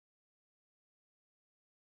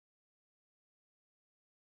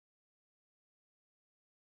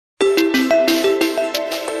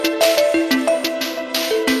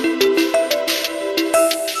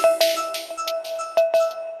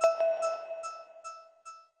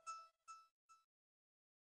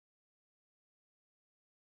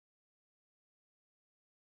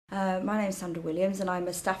My name is Sandra Williams and I'm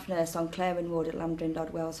a staff nurse on Claremont Ward at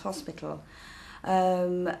Lambdrin Wales Hospital.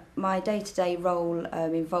 My day-to-day role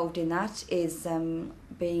involved in that is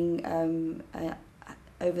being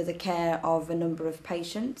over the care of a number of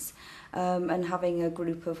patients and having a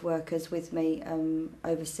group of workers with me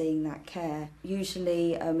overseeing that care.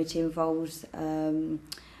 Usually it involves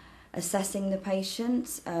assessing the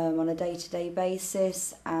patients on a day-to-day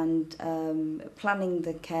basis and planning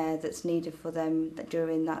the care that's needed for them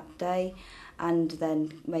during that day and then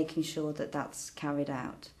making sure that that's carried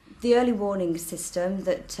out. The early warning system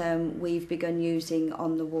that we've begun using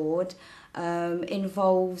on the ward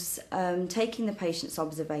involves taking the patient's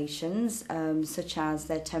observations such as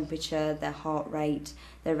their temperature, their heart rate,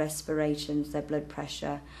 their respirations, their blood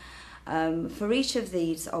pressure. For each of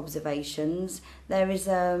these observations, there is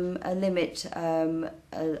a limit,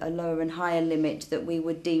 a lower and higher limit that we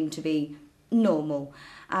would deem to be normal.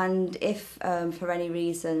 And if for any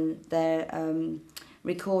reason their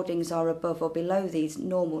recordings are above or below these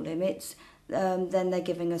normal limits, then they're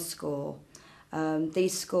giving a score.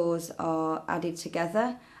 These scores are added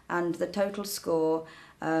together and the total score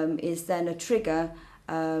is then a trigger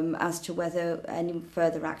as to whether any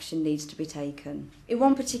further action needs to be taken. In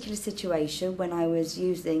one particular situation, when I was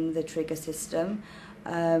using the trigger system,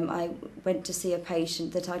 I went to see a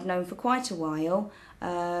patient that I'd known for quite a while.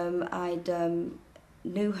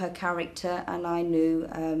 Knew her character and I knew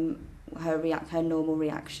her normal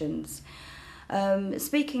reactions.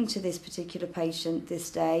 Speaking to this particular patient this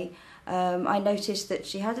day, I noticed that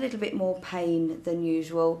she had a little bit more pain than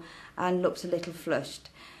usual and looked a little flushed.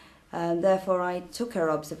 Therefore, I took her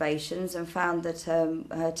observations and found that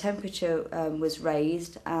her temperature was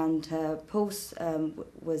raised and her pulse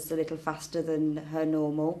was a little faster than her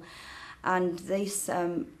normal, and this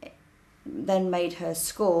then made her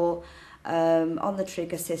score on the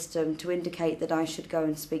trigger system to indicate that I should go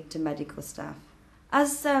and speak to medical staff.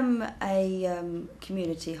 As a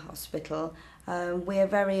community hospital, we are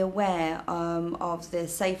very aware of the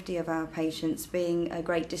safety of our patients being a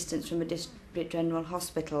great distance from a district general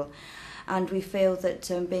hospital, and we feel that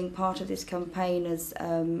being part of this campaign has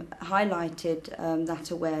highlighted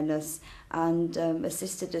that awareness and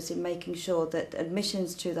assisted us in making sure that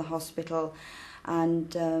admissions to the hospital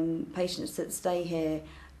and patients that stay here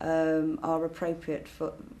are appropriate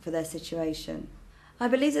for their situation. I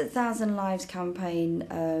believe that the 1,000 Lives campaign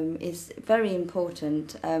is very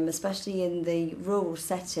important, especially in the rural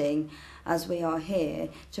setting as we are here,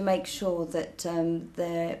 to make sure that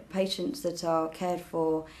the patients that are cared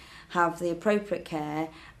for have the appropriate care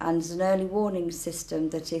and an early warning system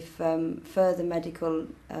that if further medical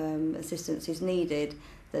assistance is needed,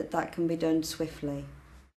 that can be done swiftly.